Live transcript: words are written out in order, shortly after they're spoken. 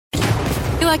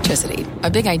electricity, a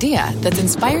big idea that's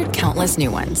inspired countless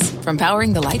new ones. From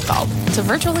powering the light bulb to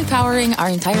virtually powering our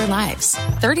entire lives.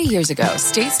 30 years ago,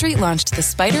 State Street launched the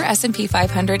SPDR S&P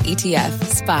 500 ETF,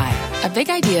 SPY. A big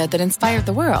idea that inspired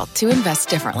the world to invest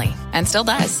differently. And still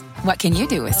does. What can you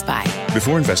do with SPY?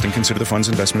 Before investing, consider the fund's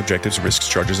investment objectives, risks,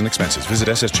 charges, and expenses. Visit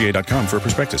ssga.com for a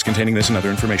prospectus containing this and other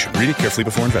information. Read it carefully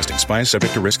before investing. SPY is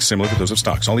subject to risks similar to those of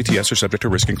stocks. All ETFs are subject to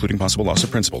risk, including possible loss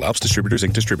of principal. Alps Distributors,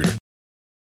 Inc. Distributor.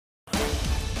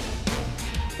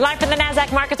 Live from the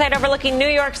NASDAQ market site overlooking New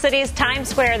York City's Times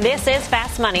Square, this is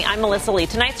Fast Money. I'm Melissa Lee.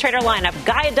 Tonight's trader lineup,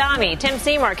 Guy Adami, Tim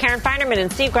Seymour, Karen Feinerman,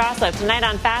 and Steve Grosso. Tonight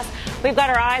on Fast, we've got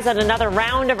our eyes on another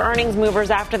round of earnings movers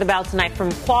after the bell tonight.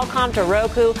 From Qualcomm to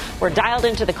Roku, we're dialed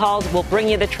into the calls. We'll bring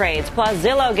you the trades. Plus,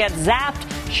 Zillow gets zapped.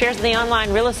 Shares of the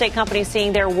online real estate company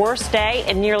seeing their worst day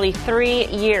in nearly 3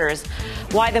 years.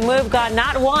 Why the move got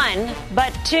not one,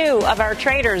 but two of our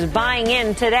traders buying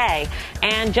in today.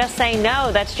 And just say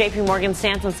no, that's JP Morgan's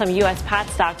stance on some U.S. pot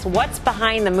stocks. What's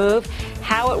behind the move,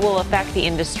 how it will affect the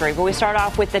industry. But we start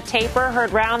off with the taper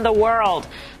heard round the world.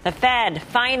 The Fed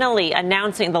finally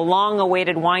announcing the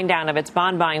long-awaited wind-down of its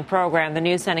bond-buying program. The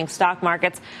news sending stock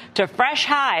markets to fresh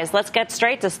highs. Let's get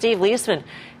straight to Steve Leisman,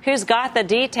 who's got the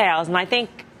details. And I think,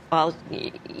 well,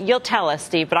 you'll tell us,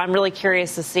 Steve, but I'm really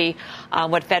curious to see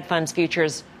what Fed funds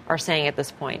futures are saying at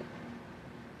this point.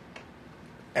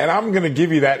 And I'm going to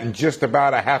give you that in just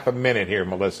about a half a minute here,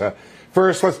 Melissa.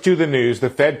 First, let's do the news. The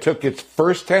Fed took its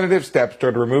first tentative steps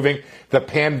toward removing the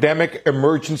pandemic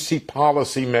emergency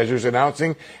policy measures,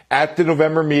 announcing at the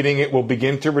November meeting it will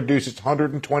begin to reduce its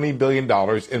 $120 billion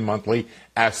in monthly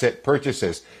asset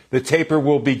purchases. The taper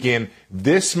will begin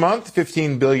this month,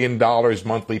 $15 billion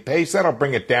monthly pace. That'll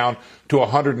bring it down to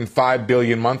 $105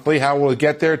 billion monthly. How will it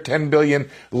get there? $10 billion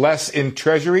less in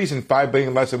treasuries and $5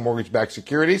 billion less in mortgage-backed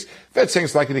securities. Fed saying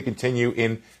it's likely to continue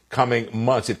in coming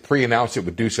months. It pre-announced it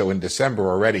would do so in December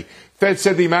already. Fed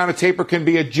said the amount of taper can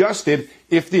be adjusted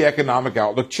if the economic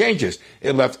outlook changes.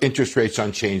 It left interest rates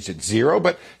unchanged at zero,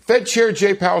 but Fed Chair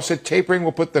Jay Powell said tapering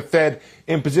will put the Fed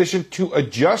in position to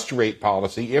adjust rate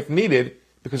policy if needed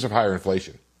because of higher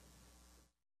inflation.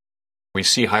 We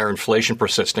see higher inflation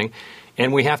persisting,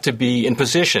 and we have to be in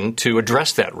position to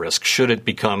address that risk should it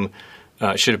become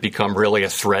really a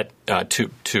threat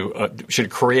should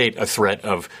it create a threat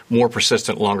of more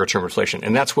persistent longer-term inflation.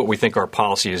 And that's what we think our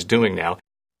policy is doing now.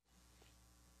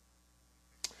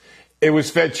 It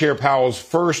was Fed Chair Powell's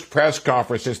first press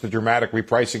conference since the dramatic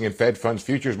repricing in Fed funds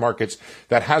futures markets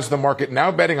that has the market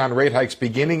now betting on rate hikes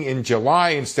beginning in July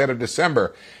instead of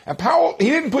December. And Powell,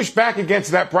 he didn't push back against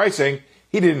that pricing.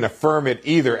 He didn't affirm it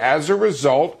either. As a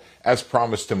result, as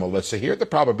promised to Melissa here, the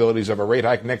probabilities of a rate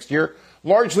hike next year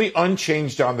largely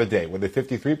unchanged on the day, with a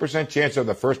 53% chance of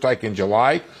the first hike in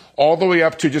July, all the way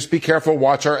up to, just be careful,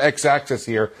 watch our x-axis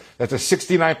here, that's a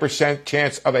 69%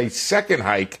 chance of a second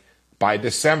hike by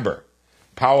December.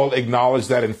 Powell acknowledged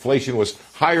that inflation was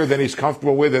higher than he's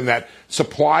comfortable with and that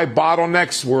supply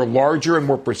bottlenecks were larger and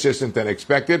more persistent than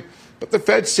expected. But the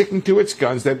Fed's sticking to its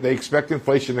guns that they expect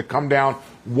inflation to come down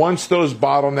once those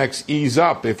bottlenecks ease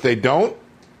up. If they don't,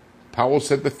 Powell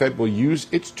said the Fed will use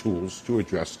its tools to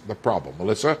address the problem.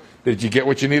 Melissa, did you get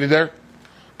what you needed there?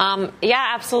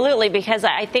 Yeah, absolutely, because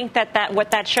I think that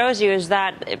what that shows you is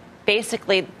that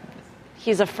basically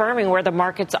he's affirming where the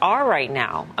markets are right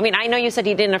now. I mean, I know you said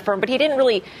he didn't affirm, but he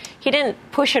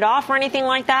didn't push it off or anything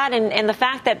like that. And the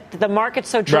fact that the market's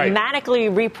so dramatically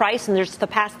repriced in just the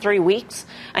past 3 weeks,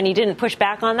 and he didn't push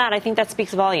back on that, I think that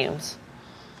speaks volumes.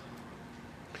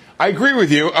 I agree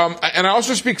with you. And it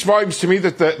also speaks volumes to me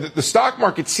that the stock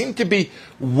market seemed to be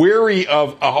wary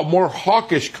of a more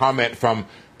hawkish comment from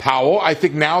Powell. I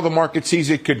think now the market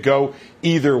sees it could go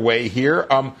either way here.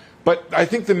 But I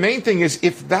think the main thing is,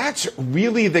 if that's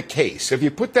really the case, if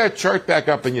you put that chart back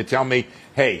up and you tell me,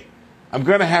 hey, I'm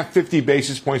going to have 50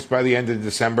 basis points by the end of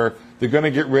December, they're going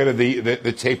to get rid of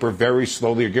the taper very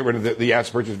slowly or get rid of the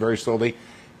asset purchase very slowly,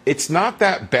 it's not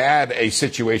that bad a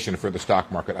situation for the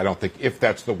stock market, I don't think, if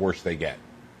that's the worst they get.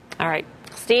 All right.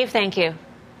 Steve, thank you.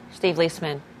 Steve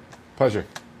Leisman. Pleasure.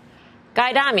 Guy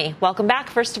Adami, welcome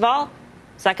back, first of all.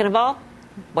 Second of all,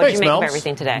 what did you make of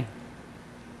everything today?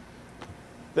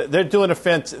 They're doing the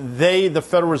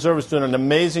Federal Reserve is doing an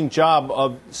amazing job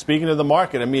of speaking to the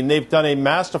market. I mean, they've done a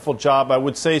masterful job, I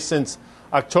would say, since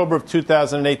October of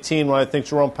 2018, when I think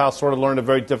Jerome Powell sort of learned a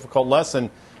very difficult lesson.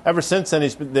 Ever since then,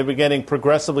 they've been getting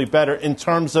progressively better in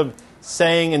terms of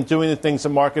saying and doing the things the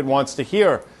market wants to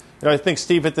hear. I think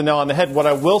Steve hit the nail on the head. What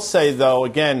I will say, though,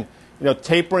 again,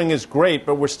 tapering is great,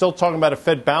 but we're still talking about a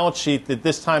Fed balance sheet that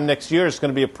this time next year is going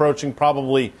to be approaching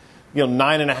probably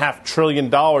 $9.5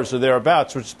 trillion or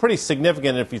thereabouts, which is pretty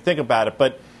significant if you think about it.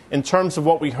 But in terms of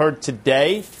what we heard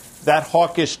today, that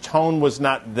hawkish tone was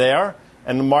not there,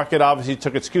 and the market obviously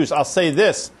took its cues. I'll say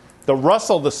this. The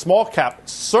Russell, the small cap,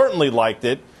 certainly liked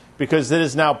it because it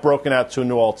is now broken out to a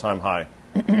new all-time high.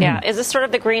 Yeah. Is this sort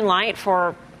of the green light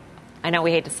for, I know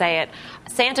we hate to say it,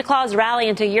 Santa Claus rally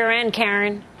into year-end,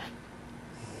 Karen?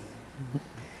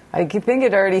 I think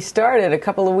it already started a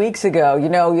couple of weeks ago.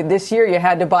 This year you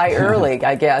had to buy early,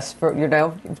 I guess, for,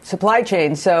 supply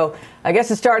chain. So I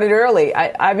guess it started early.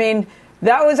 I mean,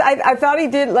 I thought he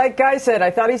did, like Guy said,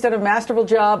 I thought he's done a masterful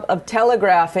job of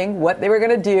telegraphing what they were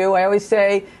going to do. I always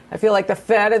say, I feel like the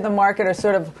Fed and the market are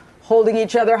sort of holding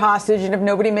each other hostage. And if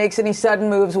nobody makes any sudden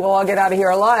moves, we'll all get out of here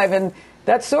alive. And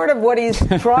that's sort of what he's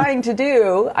trying to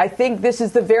do. I think this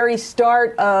is the very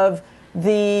start of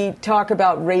the talk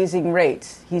about raising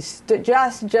rates. He's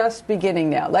just beginning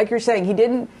now. Like you're saying, he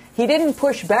didn't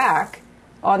push back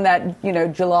on that,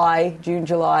 June,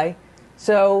 July.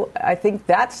 So I think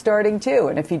that's starting too.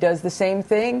 And if he does the same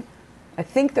thing, I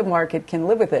think the market can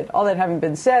live with it. All that having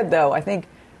been said, though, I think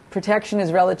protection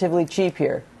is relatively cheap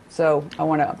here. So I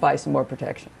want to buy some more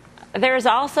protection. There's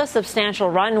also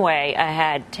substantial runway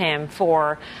ahead, Tim,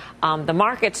 for the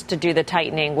markets to do the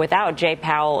tightening without Jay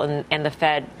Powell and the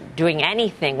Fed doing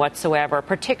anything whatsoever,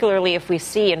 particularly if we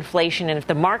see inflation and if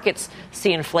the markets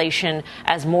see inflation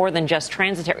as more than just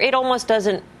transitory. It almost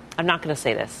doesn't, I'm not going to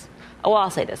say this. Oh,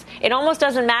 I'll say this. It almost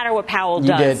doesn't matter what Powell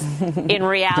does in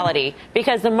reality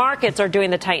because the markets are doing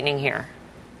the tightening here.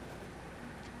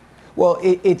 Well,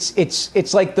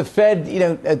 it's like the Fed,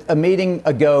 a meeting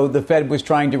ago, the Fed was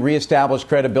trying to reestablish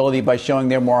credibility by showing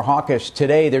they're more hawkish.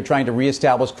 Today, they're trying to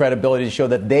reestablish credibility to show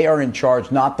that they are in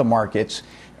charge, not the markets.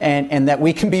 And that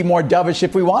we can be more dovish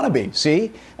if we want to be,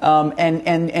 see?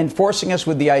 And forcing us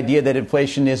with the idea that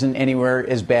inflation isn't anywhere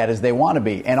as bad as they want to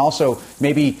be. And also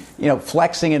maybe,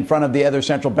 flexing in front of the other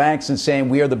central banks and saying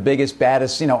we are the biggest,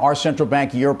 baddest, our central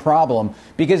bank, your problem.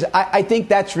 Because I think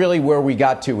that's really where we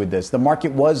got to with this. The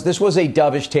market this was a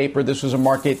dovish taper. This was a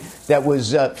market that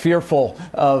was fearful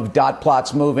of dot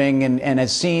plots moving and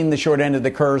has seen the short end of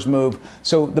the curves move.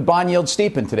 So the bond yield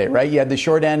steepened today, right? You had the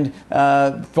short end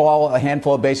fall a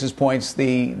handful of basis points.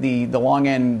 The long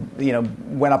end,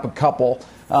 went up a couple.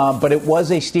 But it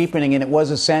was a steepening, and it was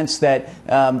a sense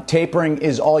that tapering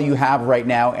is all you have right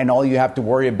now and all you have to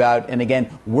worry about. And again,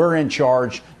 we're in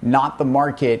charge, not the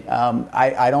market.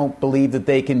 I don't believe that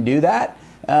they can do that.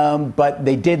 But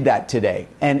they did that today.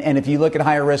 And if you look at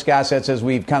higher risk assets as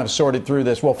we've kind of sorted through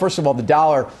this, well, first of all, the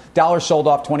dollar sold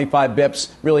off 25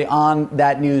 bips really on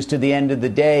that news to the end of the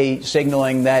day,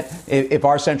 signaling that if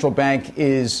our central bank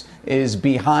is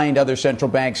behind other central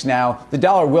banks now, the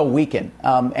dollar will weaken.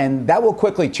 And that will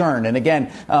quickly turn. And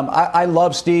again, I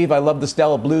love Steve. I love the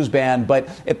Stella Blues Band. But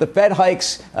if the Fed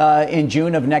hikes in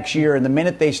June of next year, and the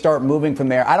minute they start moving from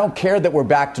there, I don't care that we're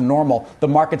back to normal. The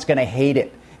market's going to hate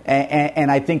it.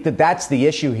 And I think that that's the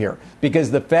issue here,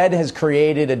 because the Fed has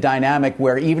created a dynamic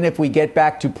where even if we get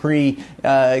back to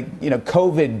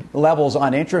COVID levels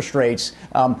on interest rates,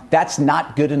 that's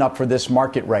not good enough for this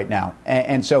market right now.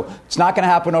 And so it's not going to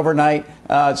happen overnight.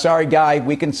 Sorry, Guy,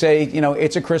 we can say,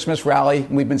 it's a Christmas rally.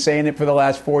 We've been saying it for the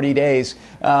last 40 days.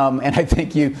 And I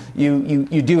think you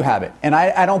do have it. And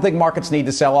I don't think markets need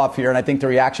to sell off here. And I think the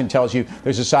reaction tells you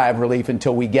there's a sigh of relief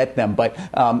until we get them. But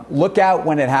look out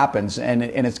when it happens, and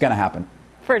it's going to happen.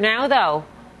 For now, though,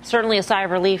 certainly a sigh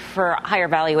of relief for higher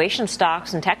valuation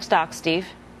stocks and tech stocks, Steve.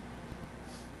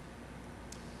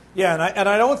 Yeah, and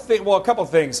I don't think, well, a couple of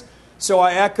things. So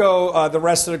I echo the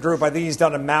rest of the group. I think he's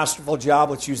done a masterful job.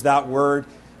 Let's use that word.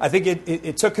 I think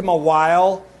it took him a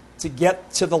while to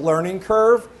get to the learning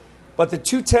curve, but the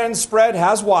 210 spread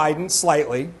has widened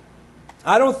slightly.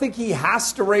 I don't think he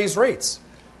has to raise rates.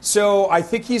 So I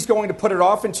think he's going to put it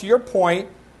off. And to your point,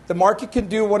 the market can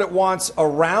do what it wants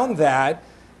around that.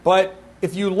 But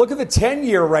if you look at the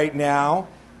 10-year right now,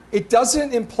 it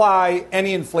doesn't imply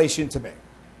any inflation to me.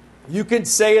 You could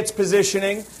say it's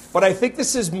positioning, but I think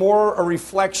this is more a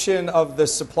reflection of the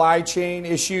supply chain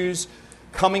issues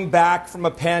coming back from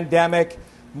a pandemic,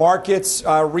 markets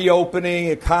reopening,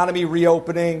 economy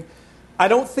reopening. I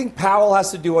don't think Powell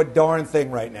has to do a darn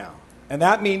thing right now. And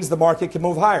that means the market can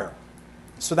move higher.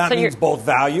 So that means both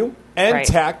value and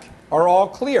tech are all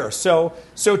clear. So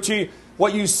to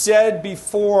what you said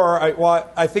before,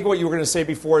 I think what you were going to say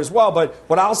before as well, but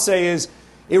what I'll say is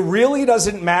it really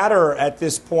doesn't matter at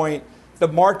this point. The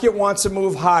market wants to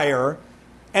move higher,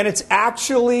 and it's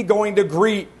actually going to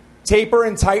greet taper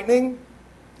and tightening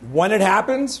when it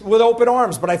happens with open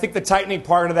arms. But I think the tightening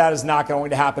part of that is not going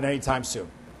to happen anytime soon.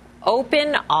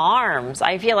 open arms.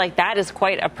 I feel like that is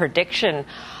quite a prediction.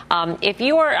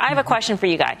 I have a question for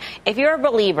you guys. If you're a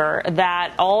believer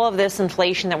that all of this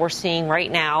inflation that we're seeing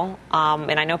right now,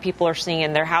 and I know people are seeing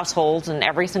in their households and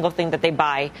every single thing that they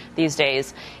buy these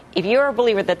days, if you're a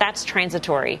believer that that's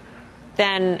transitory,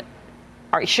 then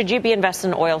should you be invested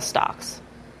in oil stocks?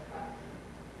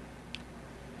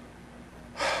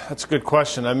 That's a good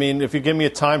question. I mean, if you give me a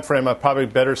time frame, I'm probably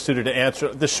better suited to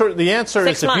answer. The answer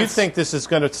 6 is months. If you think this is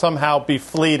going to somehow be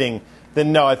fleeting,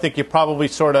 then no. I think you probably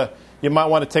you might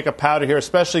want to take a powder here,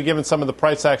 especially given some of the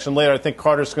price action later. I think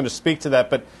Carter's going to speak to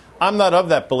that, but I'm not of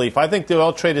that belief. I think the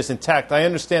oil trade is intact. I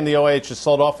understand the OIH has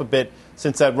sold off a bit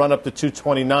since that run up to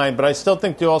 229, but I still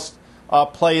think the oil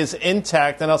play is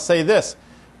intact. And I'll say this.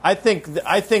 I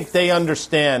think they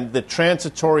understand that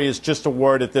transitory is just a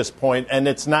word at this point, and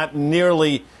it's not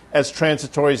nearly as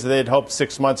transitory as they had hoped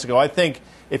 6 months ago. I think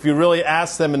if you really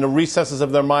asked them in the recesses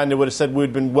of their mind, they would have said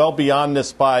we'd been well beyond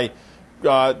this by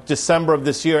December of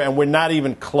this year, and we're not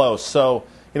even close. So,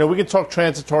 we can talk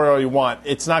transitory all you want.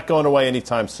 It's not going away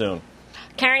anytime soon.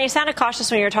 Karen, you sounded cautious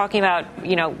when you were talking about,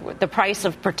 the price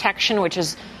of protection, which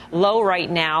is low right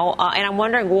now. And I'm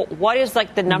wondering, what is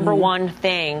like the number one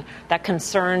thing that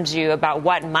concerns you about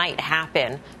what might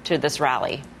happen to this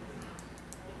rally?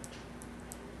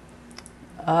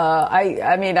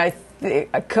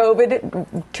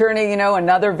 COVID turning,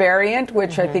 another variant,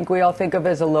 which I think we all think of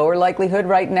as a lower likelihood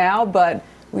right now. But,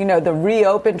 the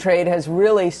reopen trade has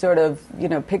really sort of,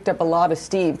 picked up a lot of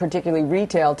steam, particularly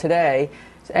retail today.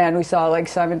 And we saw like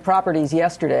Simon Properties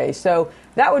yesterday. So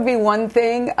that would be one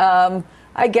thing.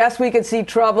 I guess we could see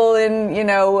trouble in,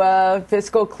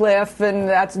 fiscal cliff, and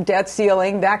that's debt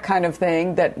ceiling, that kind of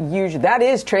thing. That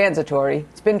is transitory.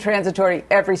 It's been transitory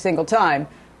every single time.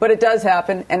 But it does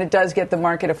happen, and it does get the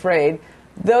market afraid.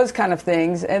 Those kind of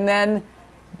things, and then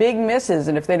big misses.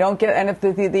 And if they don't get, and if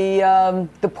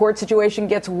the port situation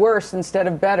gets worse instead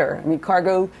of better, I mean,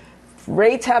 cargo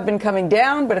rates have been coming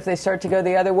down, but if they start to go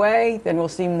the other way, then we'll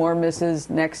see more misses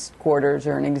next quarter's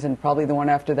earnings, and probably the one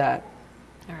after that.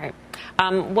 All right.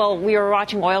 Well, we were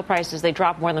watching oil prices. They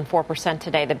dropped more than 4%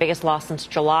 today, the biggest loss since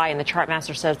July. And the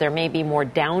Chartmaster says there may be more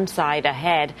downside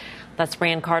ahead. Let's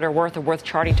bring in Carter Worth of Worth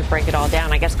Charting to break it all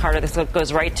down. I guess, Carter, this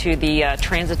goes right to the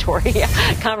transitory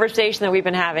conversation that we've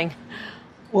been having.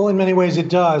 Well, in many ways it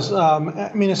does.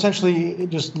 Essentially,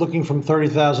 just looking from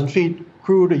 30,000 feet,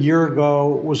 crude a year ago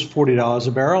was $40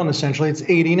 a barrel, and essentially it's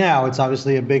 80 now. It's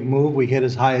obviously a big move. We hit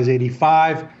as high as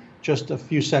 85 just a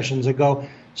few sessions ago.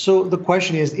 So the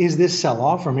question is this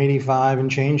sell-off from 85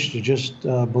 and change to just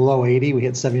below 80? We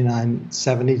hit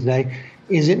 79.70 today.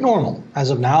 Is it normal?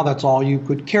 As of now, that's all you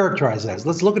could characterize as.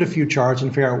 Let's look at a few charts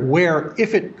and figure out where,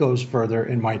 if it goes further,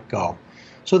 it might go.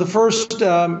 So the first,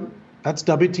 that's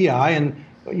WTI, and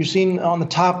you've seen on the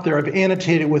top there, I've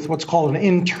annotated with what's called an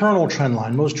internal trend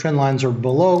line. Most trend lines are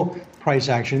below price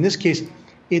action. In this case,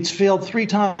 it's failed 3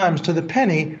 times to the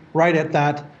penny right at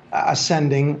that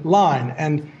ascending line.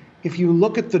 And if you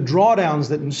look at the drawdowns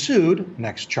that ensued,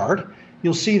 next chart,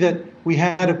 you'll see that we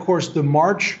had, of course, the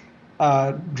March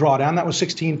drawdown, that was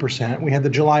 16%. We had the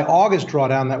July-August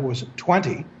drawdown, that was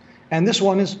 20%. And this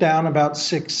one is down about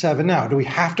 6-7 now. Do we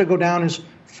have to go down as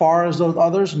far as those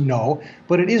others? No.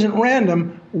 But it isn't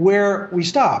random where we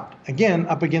stopped. Again,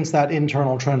 up against that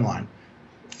internal trend line.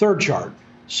 Third chart.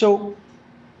 So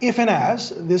if and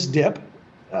as this dip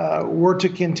were to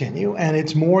continue, and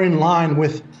it's more in line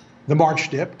with the March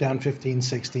dip down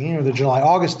 15-16 or the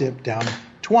July-August dip down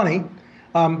 20,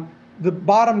 the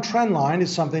bottom trend line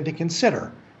is something to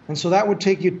consider. And so that would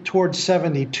take you towards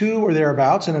 72 or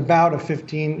thereabouts and about a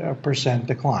 15%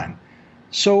 decline.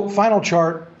 So final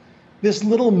chart, this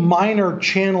little minor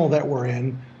channel that we're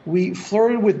in, we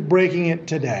flirted with breaking it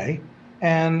today.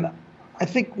 And I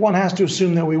think one has to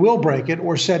assume that we will break it,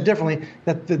 or said differently,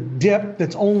 that the dip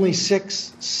that's only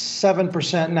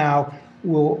 6-7% now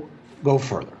will go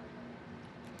further.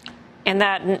 And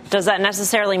does that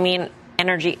necessarily mean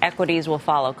energy equities will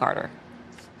follow, Carter?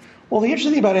 Well, the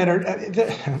interesting thing about energy,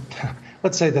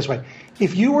 let's say it this way.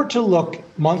 If you were to look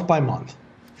month by month,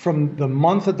 from the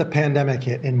month that the pandemic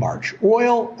hit in March,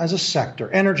 oil as a sector,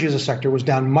 energy as a sector, was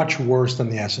down much worse than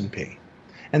the S&P.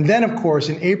 And then, of course,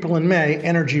 in April and May,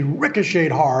 energy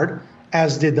ricocheted hard,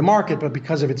 as did the market, but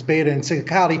because of its beta and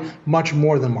cyclicality, much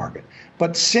more than market.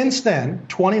 But since then,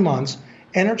 20 months,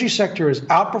 energy sector has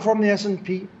outperformed the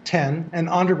S&P 10 and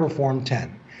underperformed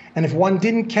 10. And if one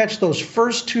didn't catch those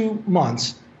first 2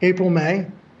 months, April, May,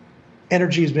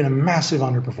 energy has been a massive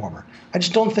underperformer. I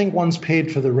just don't think one's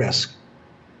paid for the risk.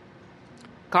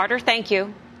 Carter, thank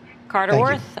you. Carter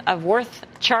Worth of Worth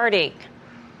Charting.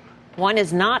 One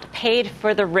is not paid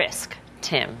for the risk,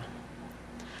 Tim.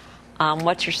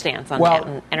 What's your stance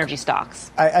on energy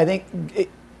stocks? I think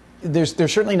there's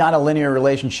certainly not a linear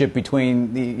relationship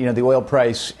between the oil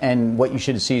price and what you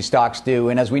should see stocks do.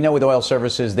 And as we know with oil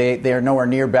services, they are nowhere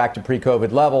near back to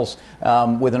pre-COVID levels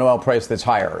with an oil price that's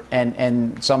higher.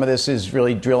 And some of this is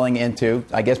really drilling into,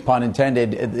 I guess pun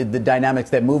intended, the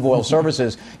dynamics that move oil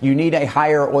services. You need a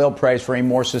higher oil price for a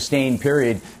more sustained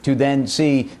period to then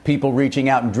see people reaching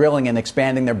out and drilling and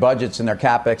expanding their budgets and their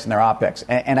capex and their opex.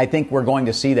 And I think we're going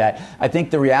to see that. I think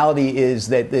the reality is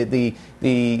that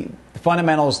the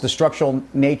fundamentals, the structural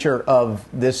nature of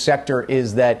this sector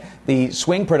is that the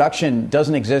swing production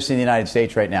doesn't exist in the United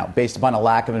States right now based upon a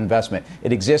lack of investment.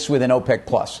 It exists within OPEC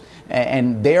Plus.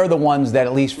 And they're the ones that,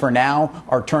 at least for now,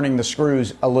 are turning the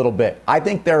screws a little bit. I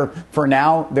think they're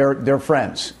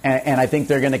friends. And I think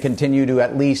they're going to continue to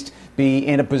at least be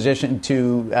in a position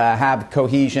to have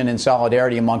cohesion and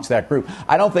solidarity amongst that group.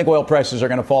 I don't think oil prices are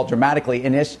going to fall dramatically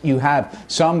unless you have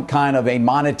some kind of a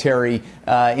monetary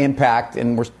impact.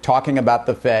 And we're talking about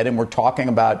the Fed and we're talking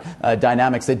about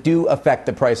dynamics that do affect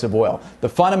the price of oil. The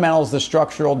fundamentals, the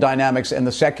structural dynamics and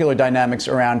the secular dynamics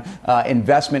around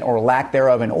investment or lack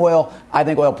thereof in oil, I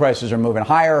think oil prices are moving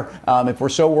higher. If we're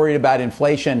so worried about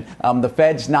inflation, the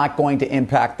Fed's not going to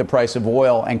impact the price of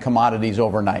oil and commodities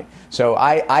overnight. So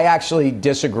I actually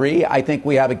disagree. I think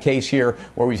we have a case here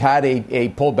where we've had a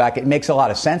pullback. It makes a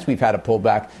lot of sense we've had a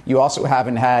pullback. You also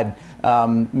haven't had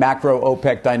macro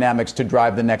OPEC dynamics to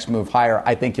drive the next move higher.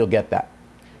 I think you'll get that.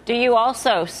 Do you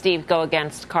also, Steve, go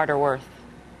against Carter Worth?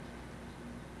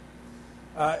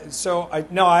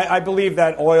 I believe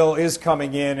that oil is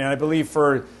coming in, and I believe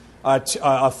for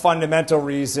a fundamental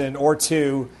reason or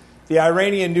two. The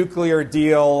Iranian nuclear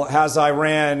deal has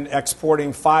Iran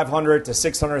exporting 500 to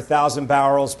 600,000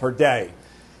 barrels per day.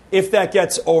 If that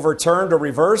gets overturned or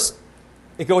reversed,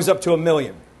 it goes up to 1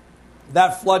 million.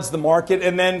 That floods the market,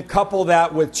 and then couple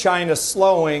that with China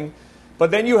slowing. But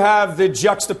then you have the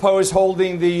juxtapose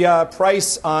holding the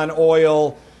price on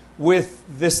oil with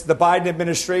the Biden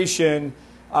administration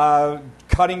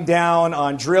cutting down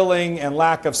on drilling and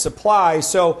lack of supply.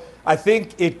 So I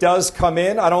think it does come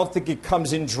in. I don't think it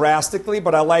comes in drastically,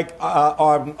 but I like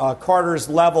Carter's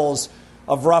levels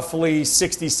of roughly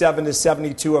 67 to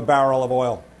 72 a barrel of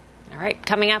oil. All right,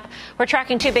 coming up, we're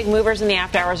tracking two big movers in the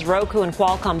after hours, Roku and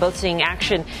Qualcomm, both seeing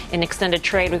action in extended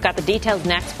trade. We've got the details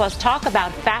next, plus talk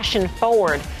about fashion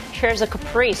forward. Shares of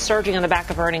Capri surging on the back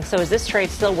of earnings. So is this trade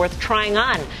still worth trying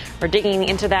on? We're digging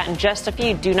into that in just a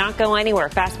few. Do not go anywhere.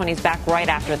 Fast Money's back right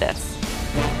after this.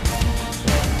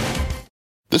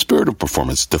 The spirit of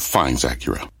performance defines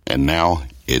Acura, and now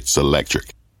it's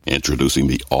electric. Introducing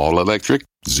the all-electric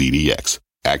ZDX,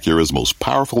 Acura's most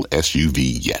powerful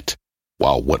SUV yet.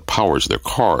 While what powers their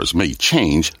cars may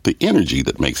change, the energy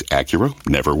that makes Acura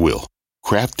never will.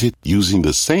 Crafted using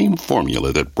the same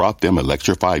formula that brought them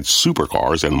electrified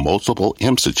supercars and multiple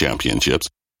IMSA championships,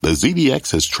 the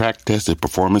ZDX has track-tested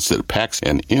performance that packs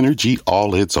an energy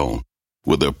all its own.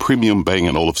 With a premium Bang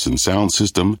 & Olufsen sound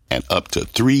system and up to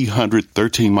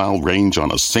 313-mile range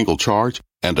on a single charge,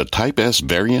 and a Type S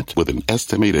variant with an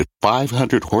estimated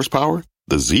 500 horsepower,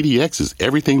 the ZDX is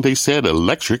everything they said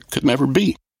electric could never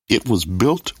be. It was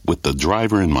built with the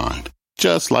driver in mind,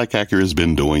 just like Acura's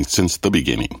been doing since the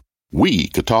beginning. We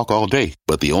could talk all day,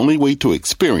 but the only way to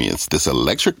experience this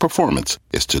electric performance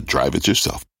is to drive it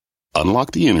yourself.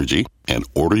 Unlock the energy and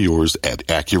order yours at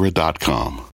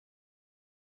Acura.com.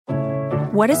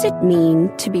 What does it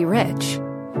mean to be rich?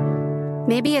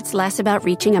 Maybe it's less about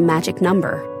reaching a magic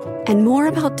number and more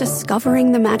about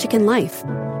discovering the magic in life.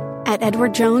 At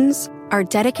Edward Jones, our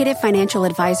dedicated financial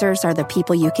advisors are the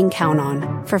people you can count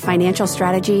on for financial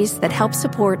strategies that help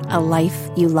support a life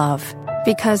you love.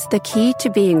 Because the key to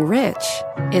being rich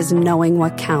is knowing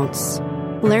what counts.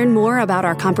 Learn more about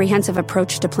our comprehensive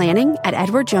approach to planning at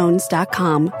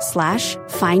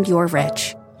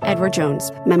edwardjones.com/findyourrich. Edward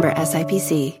Jones, member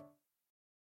SIPC.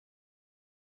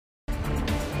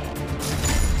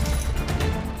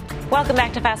 Welcome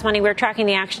back to Fast Money. We're tracking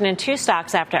the action in two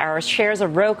stocks after hours. Shares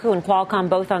of Roku and Qualcomm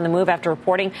both on the move after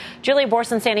reporting. Julia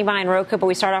Borson standing by in Roku, but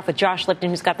we start off with Josh Lipton,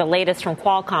 who's got the latest from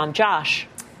Qualcomm. Josh.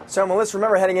 So, Melissa,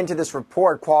 remember heading into this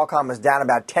report, Qualcomm was down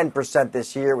about 10%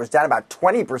 this year. It was down about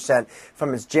 20%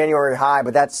 from its January high,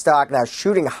 but that stock now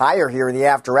shooting higher here in the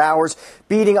after hours,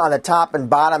 beating on the top and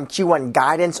bottom. Q1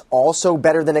 guidance also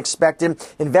better than expected.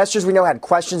 Investors, we know, had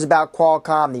questions about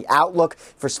Qualcomm, the outlook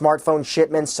for smartphone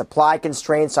shipments, supply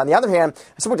constraints. On the other hand,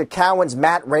 I spoke to Cowen's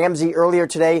Matt Ramsey earlier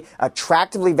today,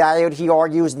 attractively valued, he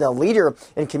argues, and the leader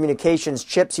in communications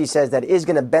chips, he says, that is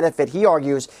going to benefit, he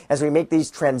argues, as we make these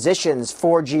transitions,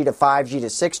 4G 4G to 5G to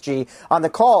 6G. On the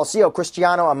call, CEO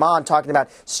Cristiano Amon talking about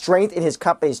strength in his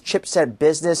company's chipset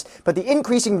business, but the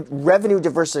increasing revenue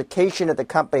diversification at the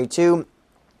company too.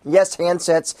 Yes,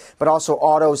 handsets, but also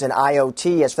autos and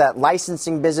IoT. As for that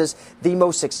licensing business, the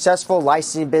most successful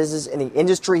licensing business in the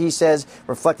industry, he says,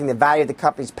 reflecting the value of the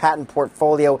company's patent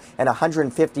portfolio and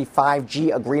 150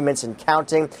 5G agreements and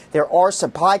counting. There are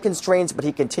supply constraints, but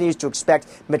he continues to expect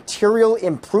material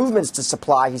improvements to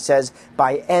supply, he says,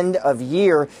 by end of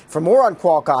year. For more on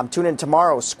Qualcomm, tune in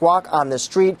tomorrow, Squawk on the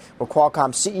Street, where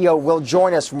Qualcomm CEO will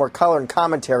join us for more color and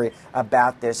commentary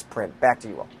about this print. Back to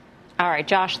you all. All right,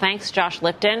 Josh, thanks. Josh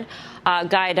Lipton.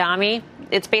 Guy Adami,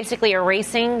 it's basically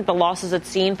erasing the losses it's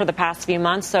seen for the past few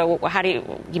months. So how do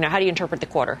you interpret the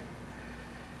quarter?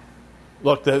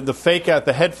 Look,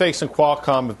 the head fakes in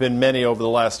Qualcomm have been many over the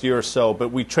last year or so,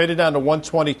 but we traded down to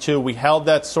 122. We held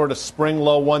that sort of spring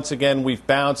low once again. We've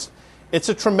bounced. It's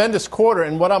a tremendous quarter,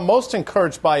 and what I'm most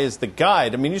encouraged by is the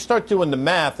guide. I mean, you start doing the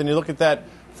math, and you look at that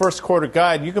first quarter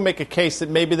guide, you can make a case that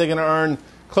maybe they're going to earn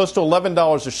close to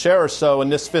 $11 a share or so in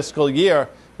this fiscal year.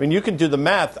 I mean, you can do the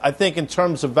math. I think in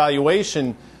terms of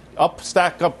valuation,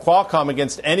 stack up Qualcomm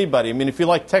against anybody. I mean, if you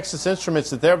like Texas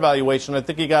Instruments at their valuation, I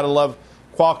think you got to love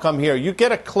Qualcomm here. You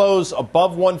get a close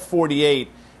above 148,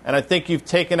 and I think you've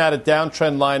taken out a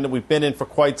downtrend line that we've been in for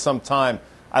quite some time.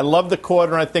 I love the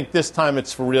quarter, and I think this time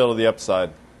it's for real to the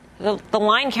upside. The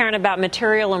line, Karen, about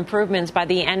material improvements by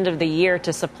the end of the year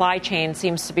to supply chain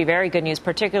seems to be very good news,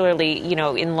 particularly,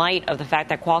 in light of the fact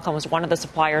that Qualcomm was one of the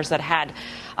suppliers that had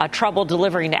trouble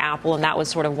delivering to Apple, and that was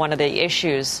sort of one of the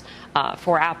issues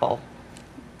for Apple.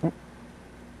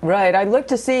 Right. I looked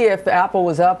to see if Apple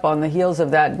was up on the heels of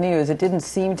that news. It didn't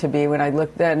seem to be when I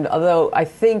looked then, although I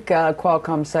think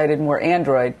Qualcomm cited more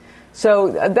Android. So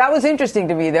that was interesting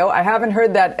to me, though. I haven't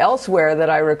heard that elsewhere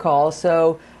that I recall.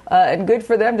 So and good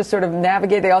for them to sort of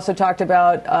navigate. They also talked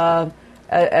about,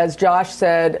 as Josh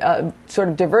said, sort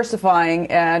of diversifying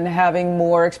and having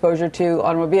more exposure to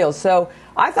automobiles. So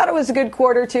I thought it was a good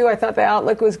quarter, too. I thought the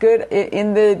outlook was good.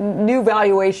 In the new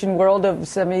valuation world of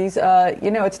semis,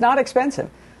 it's not expensive.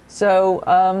 So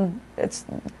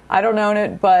I don't own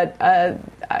it, but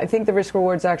I think the risk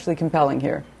reward is actually compelling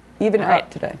here, even up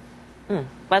today.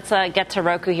 Let's get to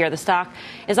Roku here. The stock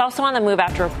is also on the move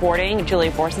after reporting. Julia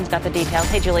Borson's got the details.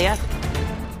 Hey, Julia.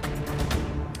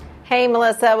 Hey,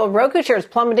 Melissa. Well, Roku shares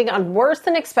plummeting on worse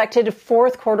than expected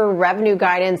fourth quarter revenue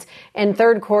guidance and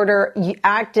third quarter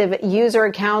active user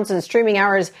accounts and streaming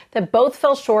hours that both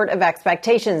fell short of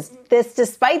expectations. This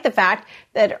despite the fact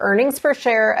that earnings per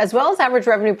share as well as average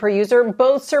revenue per user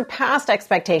both surpassed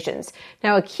expectations.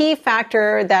 Now, a key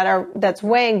factor that's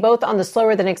weighing both on the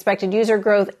slower than expected user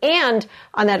growth and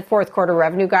on that fourth quarter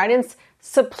revenue guidance,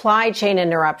 supply chain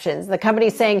interruptions. The company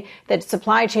is saying that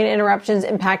supply chain interruptions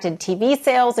impacted TV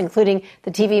sales, including the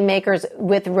TV makers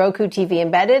with Roku TV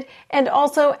embedded, and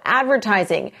also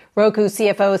advertising. Roku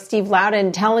CFO Steve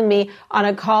Loudon telling me on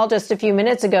a call just a few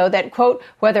minutes ago that, quote,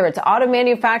 whether it's auto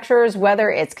manufacturers,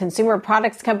 whether it's consumer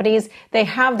products companies, they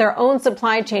have their own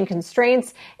supply chain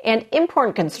constraints and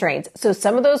import constraints. So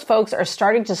some of those folks are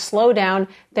starting to slow down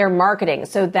their marketing.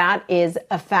 So that is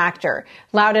a factor.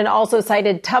 Loudon also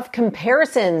cited tough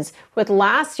comparisons with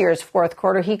last year's fourth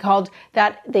quarter. He called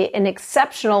that an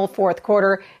exceptional fourth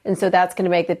quarter. And so that's going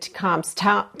to make the comps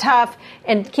tough.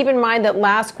 And keep in mind that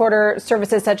last quarter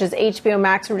services such as HBO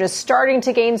Max were just starting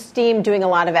to gain steam, doing a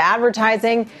lot of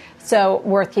advertising. So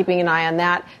worth keeping an eye on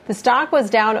that. The stock was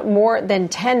down more than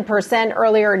 10%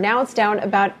 earlier. Now it's down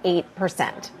about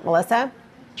 8%. Melissa?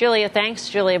 Julia, thanks.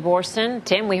 Julia Borson.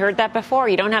 Tim, we heard that before.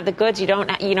 You don't have the goods. You don't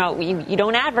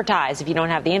advertise if you don't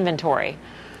have the inventory.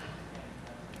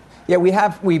 Yeah,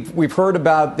 we've heard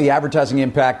about the advertising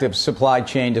impact of supply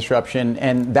chain disruption,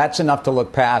 and that's enough to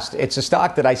look past. It's a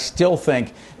stock that I still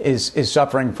think is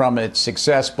suffering from its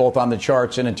success, both on the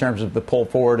charts and in terms of the pull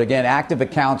forward. Again, active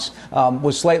accounts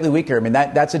was slightly weaker. I mean,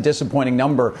 that's a disappointing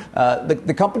number.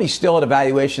 The company's still at a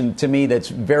valuation, to me, that's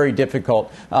very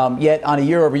difficult. Yet on a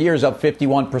year-over-year is up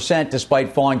 51%,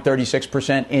 despite falling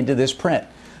 36% into this print.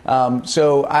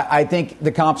 So I think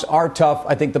the comps are tough.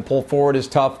 I think the pull forward is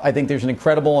tough. I think there's an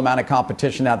incredible amount of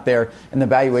competition out there, and the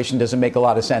valuation doesn't make a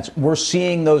lot of sense. We're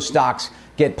seeing those stocks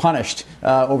get punished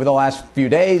over the last few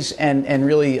days and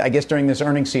really, I guess, during this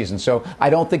earnings season. So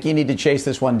I don't think you need to chase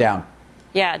this one down.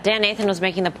 Yeah, Dan Nathan was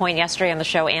making the point yesterday on the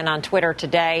show and on Twitter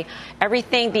today.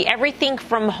 Everything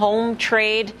from home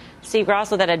trade, Steve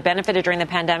Grosso, that had benefited during the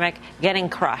pandemic, getting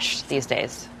crushed these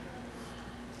days.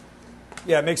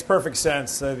 Yeah, it makes perfect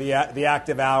sense. The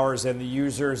active hours and the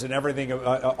users and everything,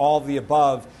 all of the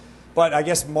above. But I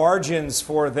guess margins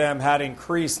for them had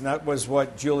increased, and that was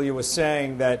what Julia was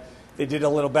saying, that they did a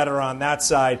little better on that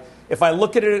side. If I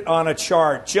look at it on a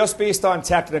chart, just based on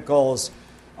technicals,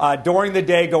 during the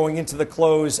day going into the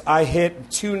close, I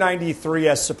hit 293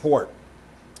 as support.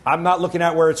 I'm not looking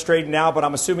at where it's trading now, but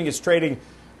I'm assuming it's trading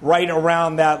right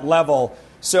around that level.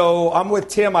 So I'm with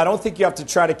Tim. I don't think you have to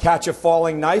try to catch a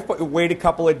falling knife, but wait a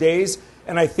couple of days.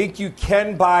 And I think you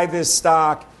can buy this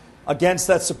stock against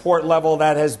that support level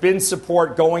that has been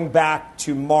support going back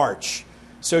to March.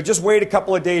 So just wait a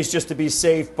couple of days just to be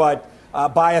safe, but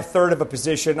buy a third of a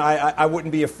position. I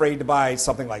wouldn't be afraid to buy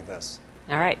something like this.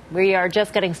 All right. We are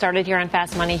just getting started here on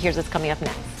Fast Money. Here's what's coming up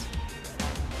next.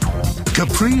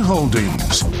 Capri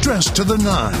Holdings, dressed to the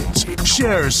nines.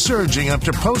 Shares surging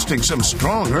after posting some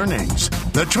strong earnings.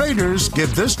 The traders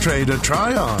give this trade a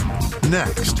try on.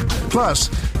 Next. Plus,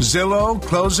 Zillow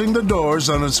closing the doors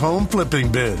on its home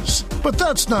flipping biz. But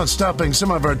that's not stopping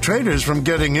some of our traders from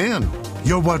getting in.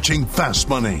 You're watching Fast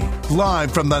Money,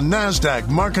 live from the NASDAQ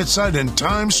market site in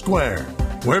Times Square.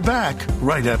 We're back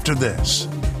right after this.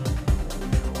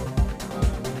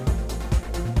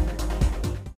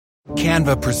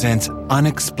 Canva presents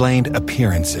Unexplained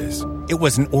Appearances. It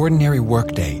was an ordinary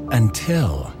workday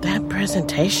until... that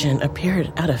presentation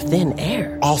appeared out of thin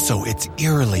air. Also, it's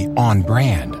eerily on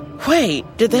brand. Wait,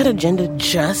 did that agenda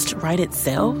just write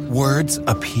itself? Words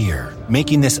appear,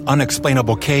 making this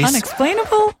unexplainable case...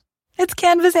 Unexplainable? It's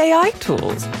Canva's AI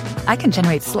tools. I can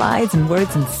generate slides and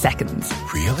words in seconds.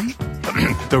 Really?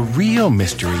 The real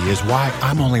mystery is why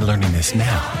I'm only learning this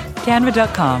now.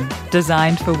 Canva.com,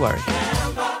 designed for work.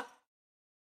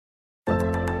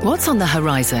 What's on the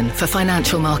horizon for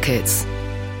financial markets?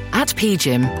 At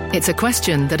PGIM, it's a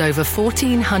question that over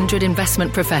 1,400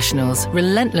 investment professionals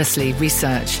relentlessly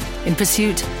research in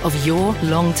pursuit of your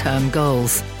long-term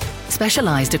goals.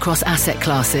 Specialized across asset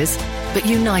classes, but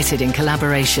united in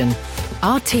collaboration,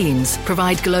 our teams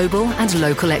provide global and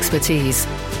local expertise.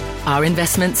 Our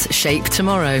investments shape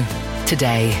tomorrow,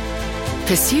 today.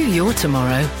 Pursue your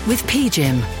tomorrow with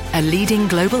PGIM, a leading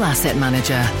global asset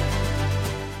manager.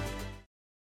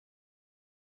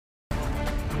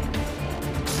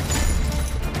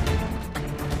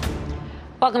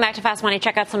 Welcome back to Fast Money.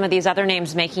 Check out some of these other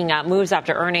names making moves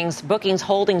after earnings. Bookings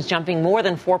Holdings jumping more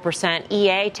than 4%.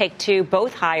 EA, Take-Two,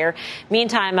 both higher.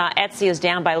 Meantime, Etsy is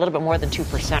down by a little bit more than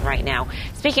 2% right now.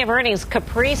 Speaking of earnings,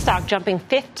 Capri stock jumping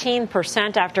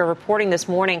 15% after reporting this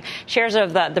morning. Shares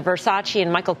of the Versace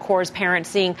and Michael Kors parent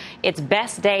seeing its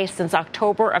best day since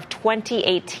October of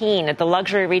 2018. The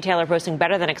luxury retailer posting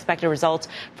better than expected results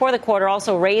for the quarter,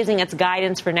 also raising its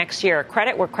guidance for next year.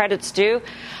 Credit where credit's due.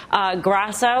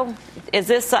 Grasso,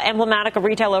 is this emblematic of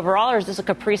retail overall, or is this a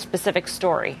Capri-specific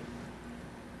story?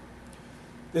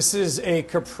 This is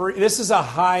a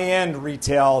high-end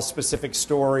retail-specific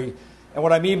story. And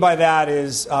what I mean by that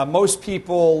is most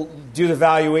people do the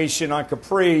valuation on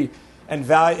Capri and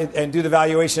do the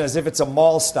valuation as if it's a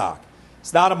mall stock.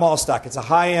 It's not a mall stock. It's a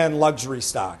high-end luxury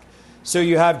stock. So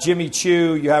you have Jimmy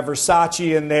Choo, you have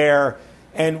Versace in there,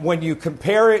 and when you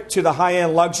compare it to the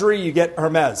high-end luxury, you get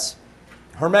Hermes.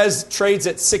 Hermes trades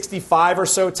at 65 or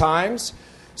so times.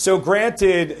 So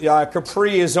granted,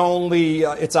 Capri is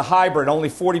it's a hybrid. Only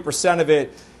 40% of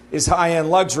it is high-end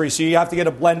luxury, so you have to get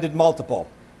a blended multiple.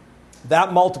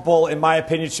 That multiple, in my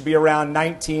opinion, should be around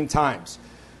 19 times.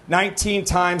 19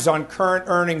 times on current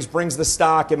earnings brings the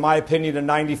stock, in my opinion, to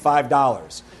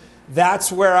 $95.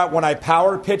 That's where, when I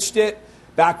power pitched it,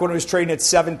 back when it was trading at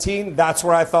 17, that's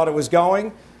where I thought it was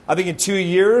going. I think in 2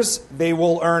 years, they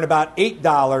will earn about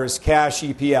 $8 cash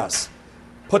EPS.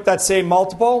 Put that same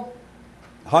multiple,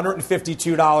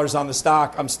 $152 on the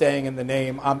stock. I'm staying in the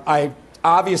name. I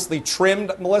obviously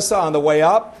trimmed, Melissa, on the way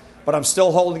up, but I'm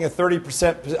still holding a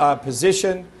 30%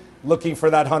 position, looking for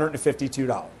that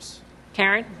 $152.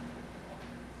 Karen?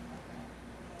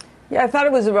 Yeah, I thought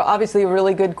it was obviously a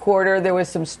really good quarter. There was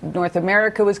some North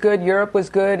America was good, Europe was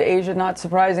good, Asia, not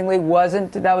surprisingly,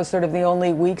 wasn't. That was sort of the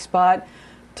only weak spot.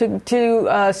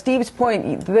 To Steve's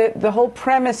point, the whole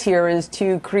premise here is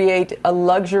to create a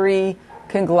luxury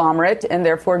conglomerate and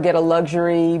therefore get a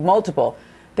luxury multiple.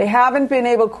 They haven't been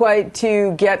able quite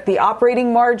to get the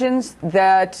operating margins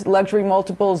that luxury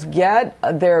multiples get.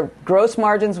 Their gross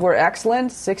margins were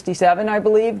excellent, 67, I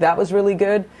believe. That was really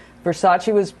good.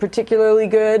 Versace was particularly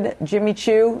good. Jimmy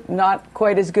Choo, not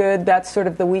quite as good. That's sort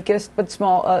of the weakest but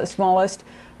smallest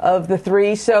of the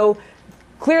three. So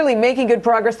clearly making good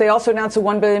progress. They also announced a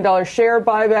 $1 billion share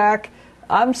buyback.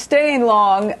 I'm staying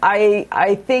long.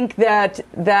 I think that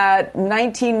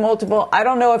 19 multiple, I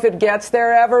don't know if it gets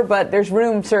there ever, but there's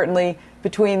room certainly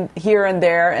between here and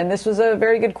there. And this was a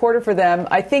very good quarter for them.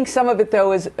 I think some of it,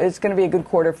 though, is going to be a good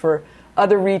quarter for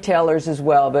other retailers as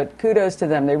well. But kudos to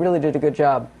them. They really did a good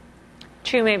job.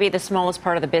 True, maybe the smallest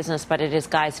part of the business, but it is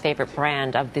Guy's favorite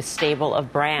brand of the stable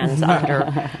of brands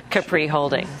under Capri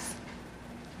Holdings.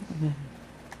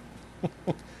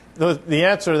 The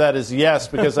answer to that is yes,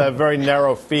 because I have very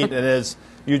narrow feet, and as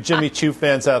you Jimmy Choo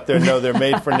fans out there know, they're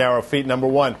made for narrow feet, number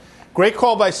one. Great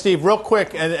call by Steve. Real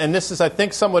quick, and this is, I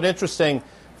think, somewhat interesting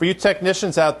for you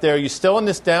technicians out there. You're still in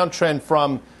this downtrend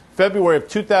from February of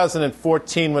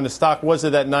 2014 when the stock was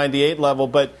at that 98 level,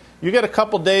 but you get a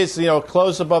couple days,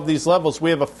 close above these levels. We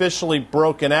have officially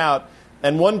broken out.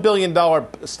 And $1 billion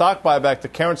stock buyback, to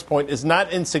Karen's point, is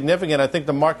not insignificant. I think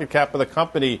the market cap of the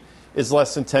company is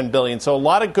less than $10 billion. So a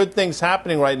lot of good things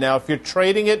happening right now. If you're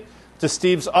trading it, to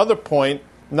Steve's other point,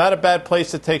 not a bad place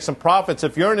to take some profits.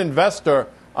 If you're an investor,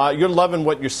 you're loving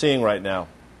what you're seeing right now.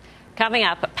 Coming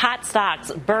up, pot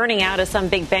stocks burning out as some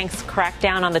big banks crack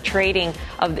down on the trading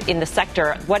in the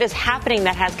sector. What is happening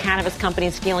that has cannabis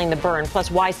companies feeling the burn?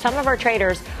 Plus, why some of our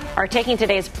traders are taking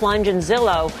today's plunge in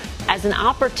Zillow as an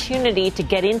opportunity to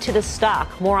get into the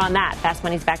stock. More on that. Fast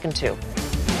Money's back in 2.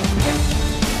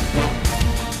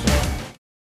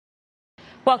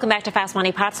 Welcome back to Fast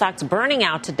Money. Pot stocks burning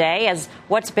out today as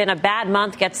what's been a bad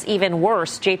month gets even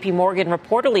worse. JP Morgan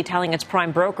reportedly telling its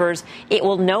prime brokers it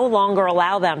will no longer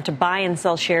allow them to buy and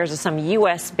sell shares of some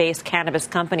U.S.-based cannabis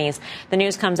companies. The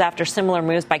news comes after similar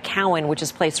moves by Cowen, which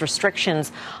has placed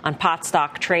restrictions on pot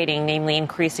stock trading, namely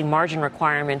increasing margin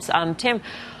requirements. Tim,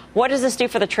 what does this do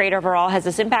for the trade overall? Has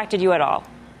this impacted you at all?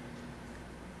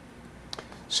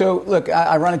 So, look,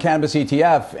 I run a cannabis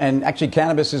ETF, and actually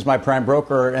cannabis is my prime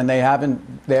broker, and they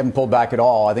haven't pulled back at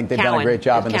all. I think they've done a great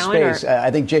job in the space.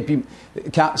 I think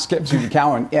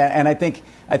Cowen, yeah, and I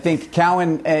think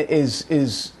Cowen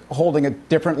is holding a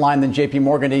different line than JP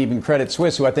Morgan and even Credit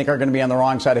Suisse, who I think are going to be on the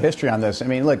wrong side of history on this. I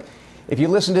mean, look, if you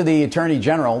listen to the Attorney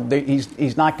General,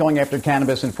 he's not going after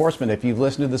cannabis enforcement. If you've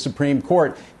listened to the Supreme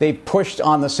Court, they pushed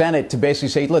on the Senate to basically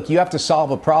say, look, you have to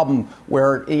solve a problem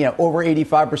where over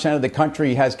 85% of the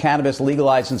country has cannabis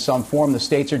legalized in some form. The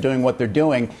states are doing what they're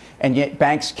doing, and yet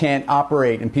banks can't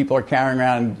operate, and people are carrying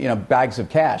around bags of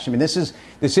cash. I mean, this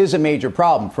is a major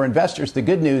problem for investors. The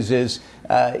good news is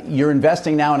you're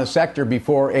investing now in a sector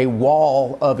before a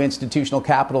wall of institutional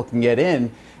capital can get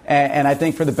in. And I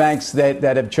think for the banks that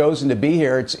have chosen to be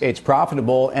here, it's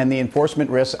profitable. And the enforcement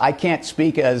risks, I can't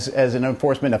speak as an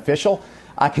enforcement official.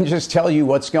 I can just tell you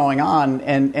what's going on,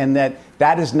 and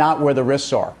that is not where the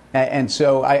risks are. And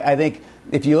so I think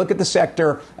if you look at the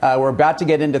sector, we're about to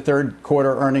get into third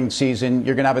quarter earnings season.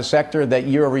 You're going to have a sector that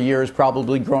year over year is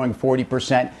probably growing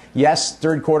 40%. Yes,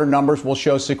 third quarter numbers will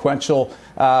show sequential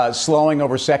slowing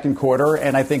over second quarter.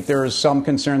 And I think there is some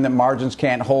concern that margins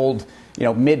can't hold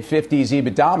mid-50s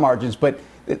EBITDA margins, but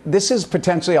this is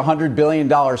potentially a $100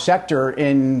 billion sector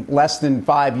in less than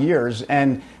 5 years.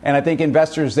 And I think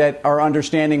investors that are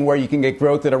understanding where you can get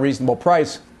growth at a reasonable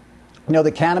price,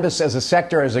 the cannabis as a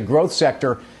sector, as a growth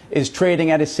sector, is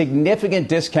trading at a significant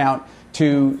discount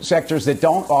to sectors that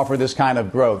don't offer this kind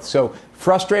of growth. So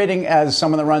frustrating as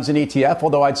someone that runs an ETF,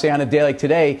 although I'd say on a day like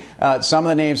today, some of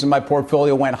the names in my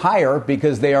portfolio went higher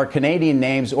because they are Canadian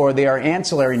names or they are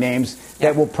ancillary names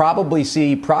that will probably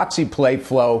see proxy play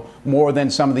flow more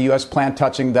than some of the U.S. plant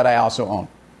touching that I also own.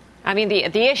 I mean,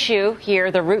 the issue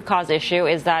here, the root cause issue,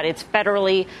 is that it's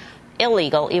federally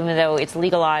illegal, even though it's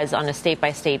legalized on a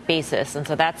state-by-state basis. And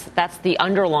so that's the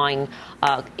underlying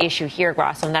issue here,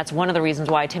 Grasso. And that's one of the reasons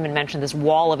why Tim had mentioned this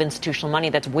wall of institutional money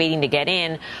that's waiting to get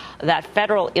in. That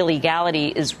federal illegality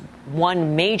is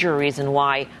one major reason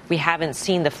why we haven't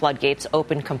seen the floodgates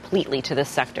open completely to this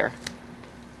sector.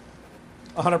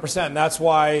 100%. And that's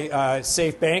why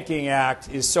Safe Banking Act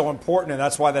is so important, and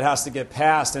that's why that has to get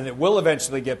passed, and it will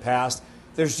eventually get passed.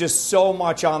 There's just so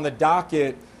much on the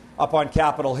docket up on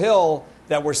Capitol Hill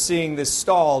that we're seeing this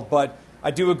stalled. But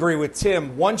I do agree with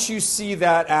Tim. Once you see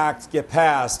that act get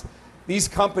passed, these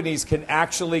companies can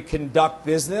actually conduct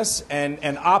business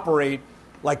and operate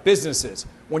like businesses.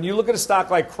 When you look at a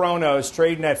stock like Cronos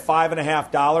trading at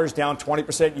 $5.50, down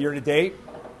 20% year to date,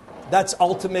 that's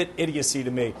ultimate idiocy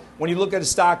to me. When you look at a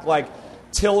stock like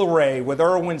Tilray with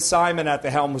Irwin Simon at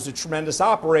the helm, who's a tremendous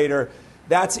operator,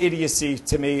 that's idiocy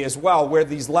to me as well, where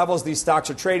these levels these stocks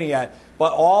are trading at.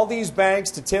 But all these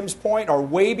banks, to Tim's point, are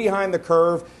way behind the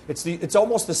curve. It's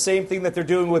almost the same thing that they're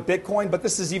doing with Bitcoin, but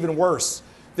this is even worse.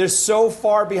 They're so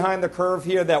far behind the curve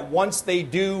here that once they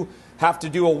do have to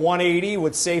do a 180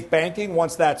 with safe banking,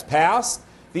 once that's passed,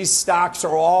 these stocks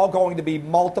are all going to be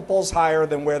multiples higher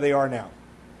than where they are now.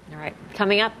 All right.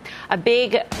 Coming up, a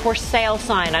big for sale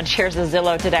sign on shares of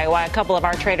Zillow today. Why a couple of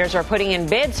our traders are putting in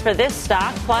bids for this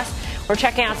stock. Plus, we're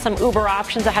checking out some Uber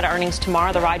options ahead of earnings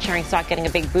tomorrow. The ride-sharing stock getting a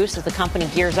big boost as the company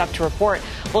gears up to report.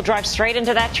 We'll drive straight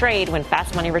into that trade when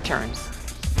Fast Money returns.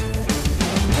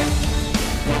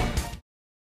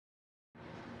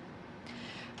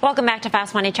 Welcome back to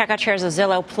Fast Money. Check out shares of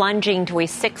Zillow plunging to a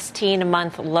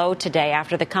 16-month low today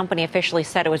after the company officially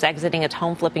said it was exiting its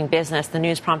home flipping business. The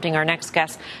news prompting our next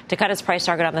guest to cut its price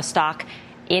target on the stock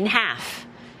in half.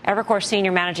 Evercore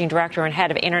Senior Managing Director and Head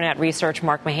of Internet Research,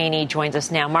 Mark Mahaney, joins us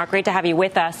now. Mark, great to have you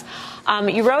with us.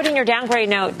 You wrote in your downgrade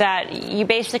note that you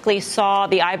basically saw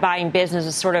the iBuying business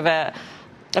as sort of a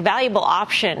valuable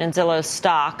option in Zillow's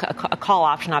stock, a call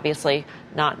option, obviously,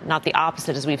 not the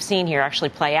opposite as we've seen here actually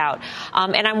play out.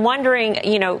 And I'm wondering,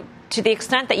 to the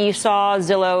extent that you saw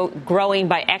Zillow growing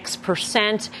by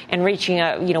X% and reaching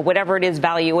a, whatever it is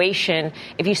valuation,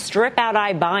 if you strip out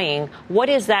iBuying, what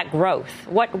is that growth?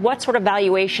 What sort of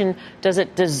valuation does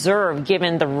it deserve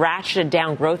given the ratcheted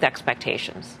down growth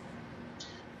expectations?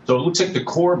 So it looks like the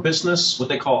core business, what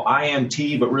they call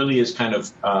IMT, but really is kind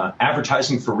of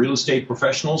advertising for real estate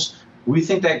professionals. We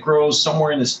think that grows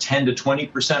somewhere in this 10 to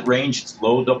 20% range. It's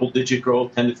low double-digit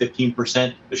growth, 10 to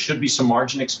 15%. There should be some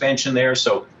margin expansion there.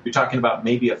 So you're talking about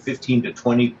maybe a 15 to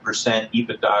 20%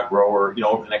 EBITDA grower,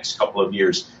 over the next couple of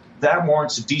years. That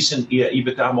warrants a decent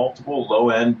EBITDA multiple, low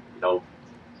end,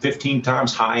 15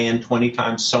 times, high end, 20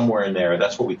 times, somewhere in there.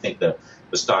 That's what we think the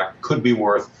stock could be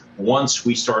worth once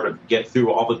we start to get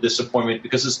through all the disappointment,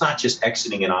 because it's not just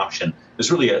exiting an option.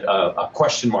 There's really a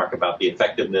question mark about the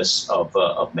effectiveness of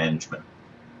management.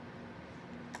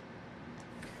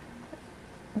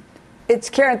 It's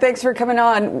Karen. Thanks for coming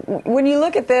on. When you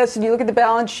look at this and you look at the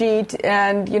balance sheet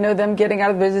and, them getting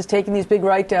out of the business, taking these big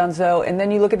write-downs, though, and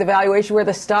then you look at the valuation where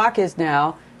the stock is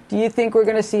now, do you think we're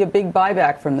going to see a big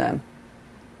buyback from them?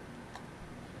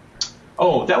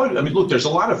 Oh, look, there's a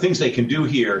lot of things they can do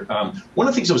here. One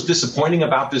of the things that was disappointing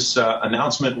about this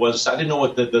announcement was I didn't know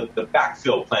what the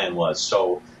backfill plan was.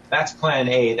 So that's plan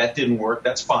A. That didn't work.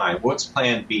 That's fine. What's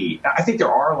plan B? I think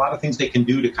there are a lot of things they can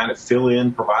do to kind of fill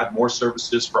in, provide more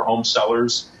services for home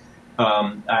sellers.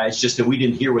 It's just that we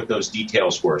didn't hear what those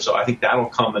details were. So I think that'll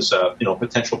come as a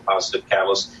potential positive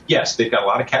catalyst. Yes, they've got a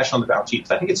lot of cash on the balance sheet.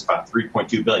 I think it's about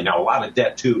 $3.2 billion. Now, a lot of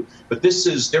debt, too. But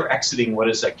they're exiting what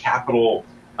is a capital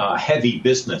heavy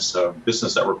business, a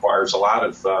business that requires a lot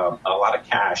of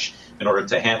cash in order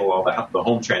to handle all the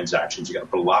home transactions. You got to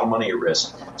put a lot of money at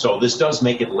risk. So this does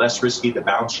make it less risky, the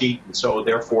balance sheet. And so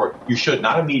therefore, you should,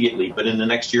 not immediately, but in the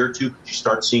next year or two, could you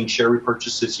start seeing share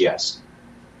repurchases? Yes.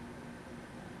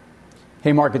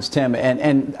 Hey, Mark, it's Tim,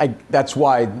 and that's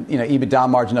why EBITDA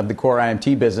margin of the core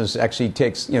IMT business actually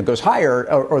goes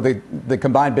higher, or the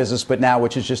combined business, but now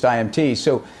which is just IMT.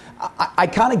 So I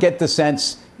kind of get the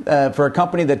sense for a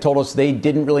company that told us they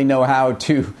didn't really know how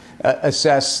to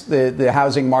assess the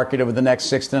housing market over the next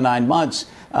 6 to 9 months.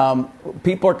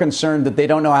 People are concerned that they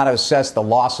don't know how to assess the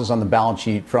losses on the balance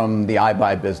sheet from the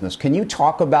iBuy business. Can you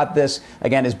talk about this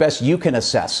again as best you can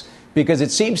assess? Because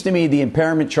it seems to me the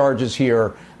impairment charges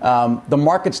here, the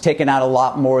market's taken out a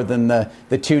lot more than the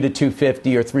 2 to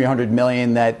 250 or 300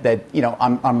 million that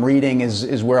I'm reading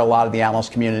is where a lot of the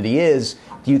analyst community is.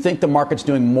 Do you think the market's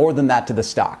doing more than that to the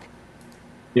stock?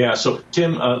 Yeah. So,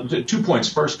 Tim, 2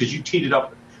 points. First, because you teed it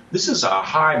up, this is a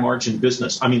high margin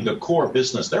business. I mean, the core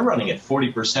business, they're running at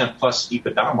 40% plus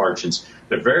EBITDA margins.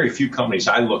 There are very few companies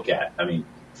I look at. I mean,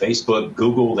 Facebook,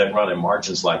 Google, that run at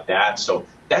margins like that. So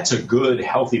that's a good,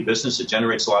 healthy business. It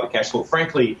generates a lot of cash flow.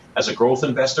 Frankly, as a growth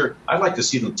investor, I'd like to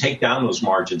see them take down those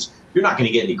margins. You're not going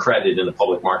to get any credit in the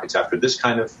public markets after this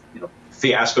kind of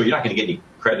fiasco. You're not going to get any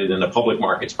credit in the public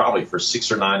markets probably for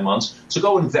 6 or 9 months. So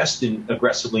go invest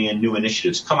aggressively in new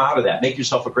initiatives. Come out of that. Make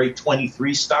yourself a great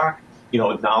 23 stock,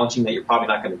 acknowledging that you're probably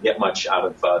not going to get much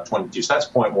out of 22. So that's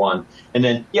point one. And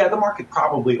then, the market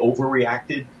probably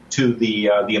overreacted to the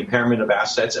impairment of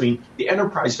assets. I mean, the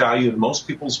enterprise value in most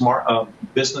people's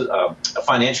business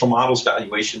financial models,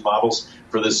 valuation models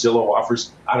for the Zillow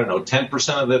offers,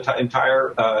 10% of the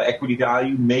entire equity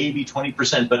value, maybe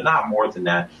 20%, but not more than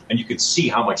that. And you can see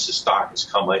how much the stock has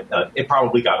come. It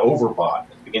probably got overbought at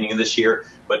the beginning of this year,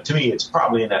 but to me, it's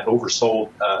probably in that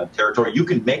oversold territory. You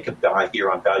can make a buy here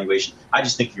on valuation. I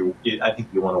think you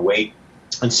want to wait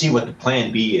and see what the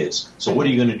plan B is. So what are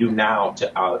you going to do now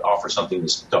to offer something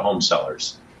to home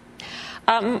sellers?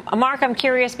 Mark, I'm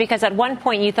curious because at one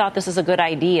point you thought this is a good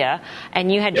idea,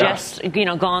 and you had just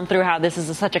gone through how this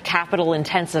is such a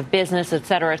capital-intensive business, et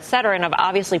cetera, and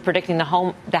obviously predicting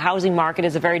the housing market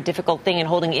is a very difficult thing, and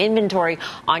holding inventory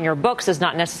on your books is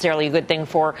not necessarily a good thing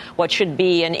for what should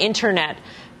be an internet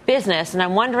business. And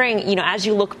I'm wondering, as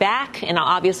you look back, and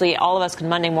obviously all of us can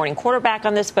Monday morning quarterback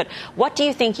on this, but what do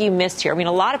you think you missed here? I mean,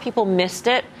 a lot of people missed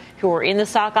it who were in the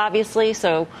stock, obviously.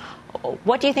 So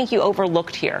what do you think you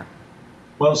overlooked here?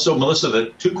 Well, so Melissa, the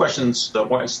two questions,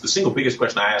 the single biggest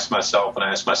question I asked myself, and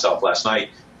I asked myself last night,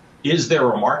 is there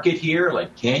a market here?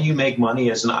 Like, can you make money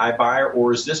as an iBuyer,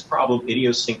 or is this problem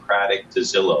idiosyncratic to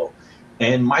Zillow?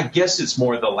 And my guess it's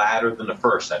more the latter than the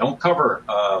first. I don't cover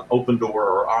Opendoor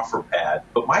or OfferPad,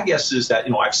 but my guess is that,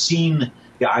 I've seen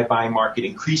the iBuying market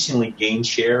increasingly gain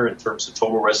share in terms of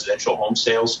total residential home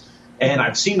sales. And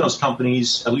I've seen those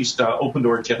companies, at least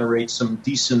Opendoor, generate some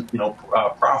decent,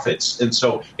 profits. And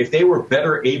so if they were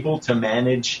better able to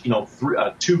manage, 2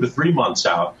 to 3 months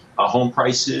out home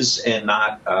prices and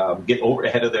not get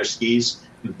ahead of their skis,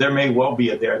 there may well be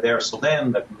a there. So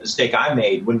then the mistake I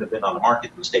made wouldn't have been on the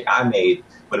market. The mistake I made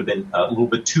would have been a little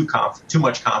bit too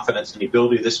much confidence in the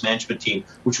ability of this management team,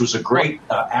 which was a great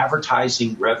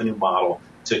advertising revenue model,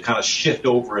 to kind of shift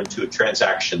over into a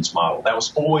transactions model. That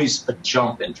was always a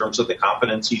jump in terms of the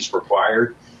competencies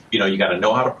required. You got to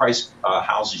know how to price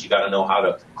houses. You got to know how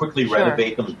to quickly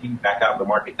renovate them and get back out of the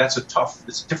market. It's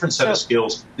a different set of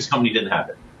skills. This company didn't have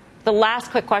it. The last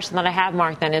quick question that I have,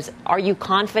 Mark, then is, are you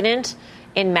confident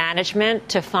in management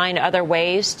to find other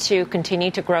ways to continue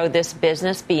to grow this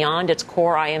business beyond its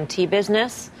core IMT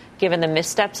business, given the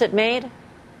missteps it made?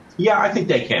 Yeah, I think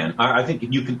they can. I think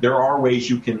you can. There are ways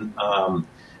you can.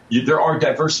 There are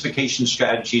diversification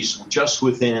strategies just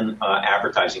within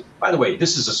advertising. By the way,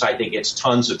 this is a site that gets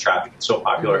tons of traffic. It's so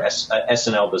popular.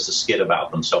 SNL does a skit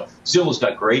about them. So Zillow's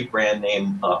got great brand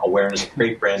name awareness,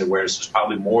 great brand awareness. There's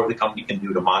probably more the company can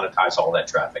do to monetize all that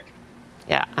traffic.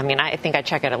 Yeah, I mean, I think I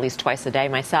check it at least twice a day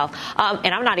myself.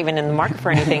 And I'm not even in the market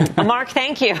for anything. Mark,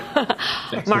 thank you.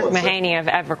 Mark Mahaney of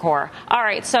Evercore. All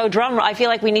right, so I feel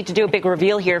like we need to do a big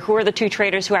reveal here. Who are the two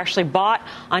traders who actually bought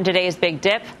on today's big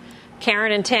dip?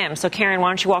 Karen and Tim. So, Karen, why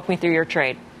don't you walk me through your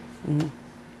trade? Mm-hmm.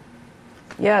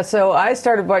 Yeah, so I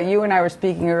started what you and I were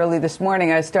speaking early this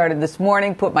morning. I started this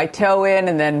morning, put my toe in,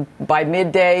 and then by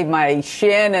midday, my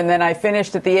shin, and then I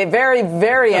finished at the very,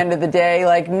 very end of the day,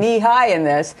 like knee high in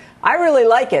this. I really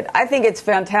like it. I think it's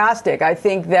fantastic. I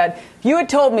think that if you had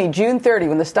told me June 30,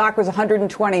 when the stock was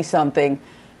 120-something,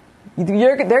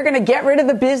 they're going to get rid of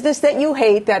the business that you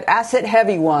hate, that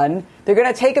asset-heavy one. They're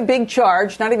going to take a big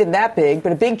charge, not even that big,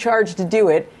 but a big charge to do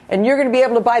it, and you're going to be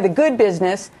able to buy the good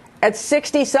business at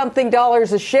 $60-something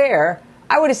a share.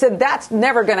 I would have said that's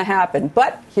never going to happen.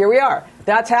 But here we are.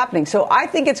 That's happening. So I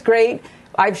think it's great.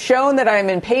 I've shown that I'm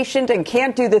impatient and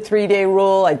can't do the 3-day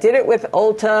rule. I did it with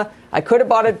Ulta. I could have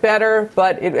bought it better,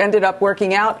 but it ended up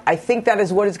working out. I think that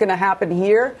is what is going to happen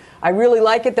here. I really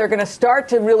like it. They're going to start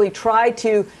to really try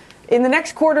to, in the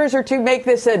next quarters or two, make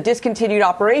this a discontinued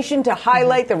operation to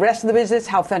highlight the rest of the business,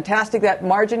 how fantastic that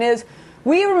margin is.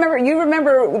 You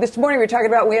remember this morning we were talking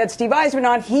about, we had Steve Eisman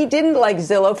on. He didn't like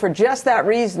Zillow for just that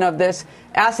reason of this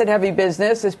asset-heavy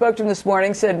business. I spoke to him this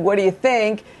morning, said, what do you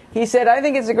think? He said, I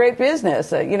think it's a great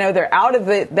business. They're out of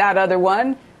that other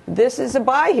one. This is a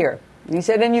buy here. And he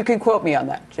said, and you can quote me on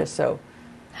that, just so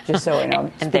I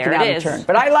know. And there it is. Turn.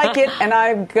 But I like it, and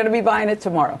I'm going to be buying it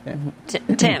tomorrow.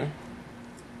 Tim.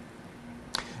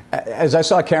 As I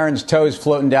saw Karen's toes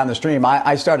floating down the stream,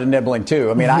 I started nibbling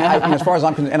too. I mean, as far as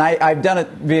I'm concerned, and I've done it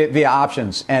via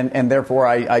options, and therefore,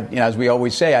 as we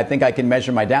always say, I think I can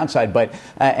measure my downside. But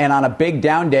and on a big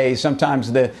down day,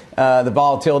 sometimes the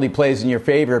volatility plays in your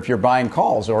favor if you're buying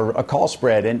calls or a call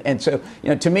spread. And so,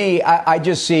 to me, I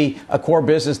just see a core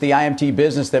business, the IMT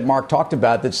business that Mark talked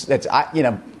about.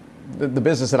 The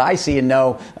business that I see and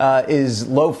know is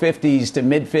low 50s to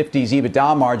mid 50s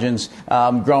EBITDA margins,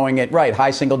 growing at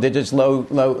high single digits, low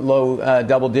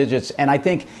double digits. And I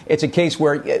think it's a case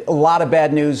where a lot of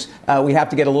bad news. We have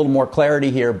to get a little more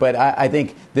clarity here. But I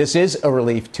think this is a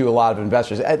relief to a lot of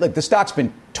investors. Look, the stock's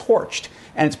been torched.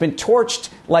 And it's been torched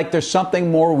like there's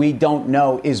something more we don't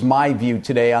know, is my view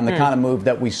today on the kind of move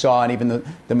that we saw and even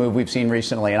the move we've seen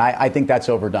recently. And I think that's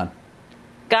overdone.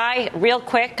 Guy, real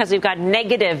quick, because we've got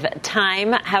negative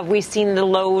time. Have we seen the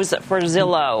lows for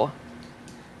Zillow?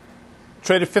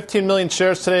 Traded 15 million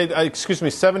shares today.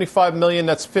 75 million.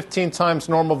 That's 15 times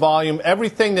normal volume.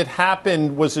 Everything that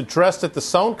happened was addressed at the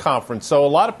Sohn conference. So a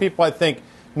lot of people, I think,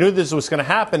 knew this was going to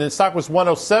happen. And the stock was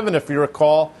 107, if you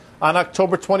recall, on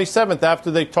October 27th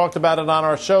after they talked about it on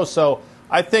our show. So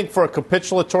I think for a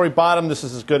capitulatory bottom, this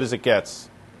is as good as it gets.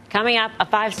 Coming up, a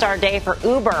 5-star day for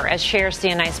Uber as shares see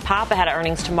a nice pop ahead of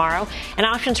earnings tomorrow. And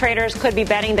option traders could be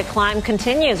betting the climb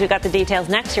continues. We've got the details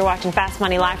next. You're watching Fast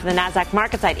Money live from the NASDAQ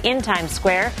market site in Times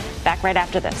Square. Back right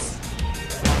after this.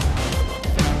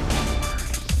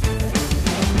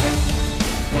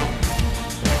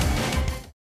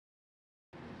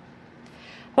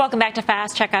 Welcome back to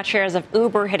Fast. Check out shares of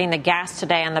Uber hitting the gas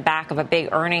today on the back of a big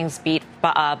earnings beat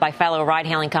by fellow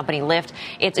ride-hailing company Lyft.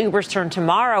 It's Uber's turn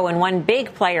tomorrow, and one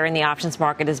big player in the options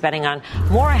market is betting on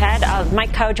more ahead.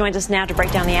 Mike Coe joins us now to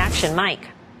break down the action. Mike.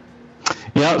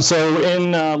 Yeah, so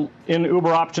in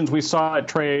Uber options, we saw it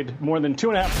trade more than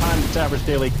 2.5 times its average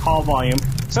daily call volume.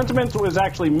 Sentiment was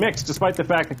actually mixed, despite the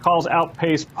fact that calls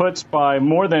outpaced puts by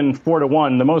more than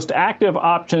 4-1. The most active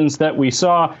options that we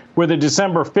saw were the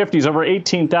December 50s. Over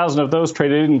 18,000 of those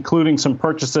traded, including some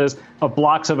purchases of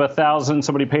blocks of 1,000.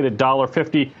 Somebody paid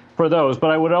 $1.50 for those.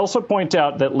 But I would also point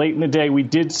out that late in the day, we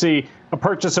did see a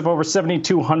purchase of over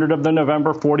 7,200 of the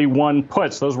November 41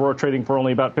 puts. Those were trading for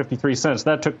only about 53 cents.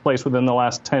 That took place within the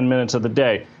last 10 minutes of the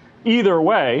day. Either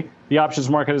way, the options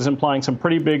market is implying some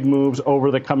pretty big moves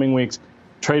over the coming weeks.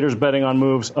 Traders betting on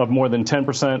moves of more than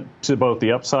 10% to both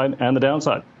the upside and the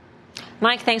downside.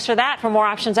 Mike, thanks for that. For more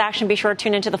options action, be sure to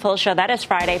tune into the full show. That is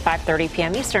Friday, 5:30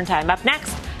 p.m. Eastern Time. Up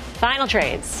next, final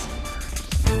trades.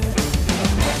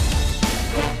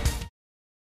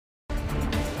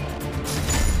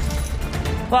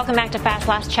 Welcome back to Fast.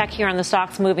 Last check here on the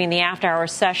stocks moving the after-hour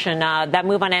session. That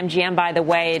move on MGM, by the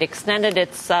way, it extended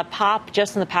its pop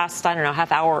just in the past,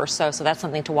 half hour or so. So that's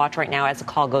something to watch right now as the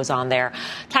call goes on there.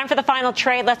 Time for the final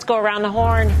trade. Let's go around the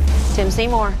horn. Tim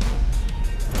Seymour.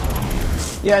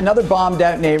 Yeah, another bombed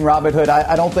out name, Robinhood.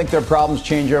 I don't think their problems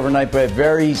change overnight, but a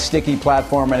very sticky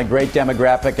platform and a great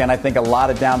demographic. And I think a lot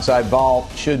of downside vol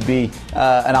should be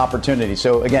an opportunity.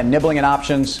 So, again, nibbling in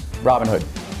options, Robinhood.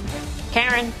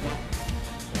 Karen.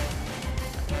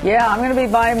 Yeah, I'm going to be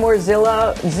buying more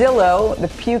Zillow. The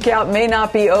puke out may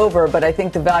not be over, but I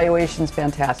think the valuation's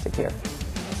fantastic here.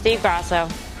 Steve Grasso.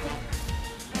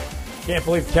 Can't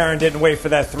believe Karen didn't wait for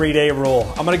that 3-day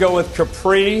rule. I'm going to go with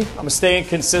Capri. I'm staying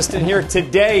consistent here.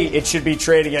 Today, it should be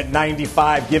trading at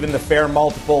 95, given the fair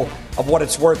multiple of what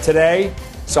it's worth today.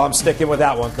 So I'm sticking with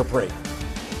that one, Capri.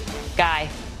 Guy.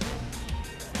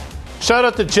 Shout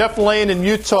out to Jeff Lane in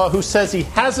Utah, who says he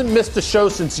hasn't missed a show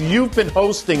since you've been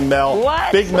hosting, Mel.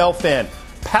 What? Big Mel fan.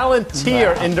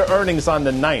 Palantir into earnings on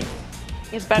the 9th.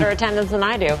 He has better attendance than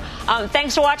I do.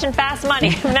 Thanks for watching Fast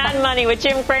Money. Mad Money with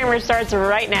Jim Cramer starts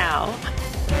right now.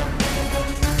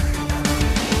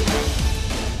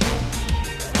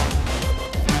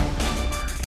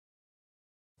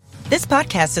 This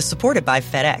podcast is supported by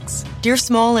FedEx. Dear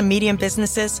small and medium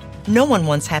businesses, no one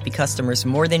wants happy customers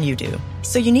more than you do.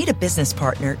 So you need a business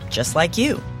partner just like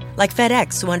you. Like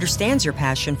FedEx, who understands your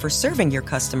passion for serving your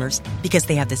customers because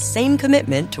they have the same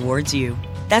commitment towards you.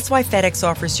 That's why FedEx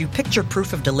offers you picture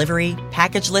proof of delivery,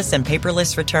 packageless and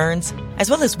paperless returns,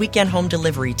 as well as weekend home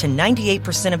delivery to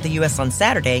 98% of the U.S. on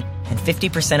Saturday and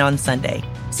 50% on Sunday.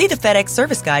 See the FedEx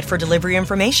service guide for delivery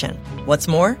information. What's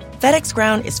more, FedEx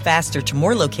Ground is faster to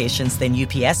more locations than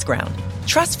UPS Ground.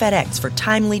 Trust FedEx for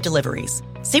timely deliveries.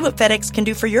 See what FedEx can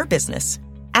do for your business.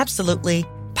 Absolutely,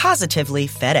 positively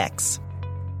FedEx.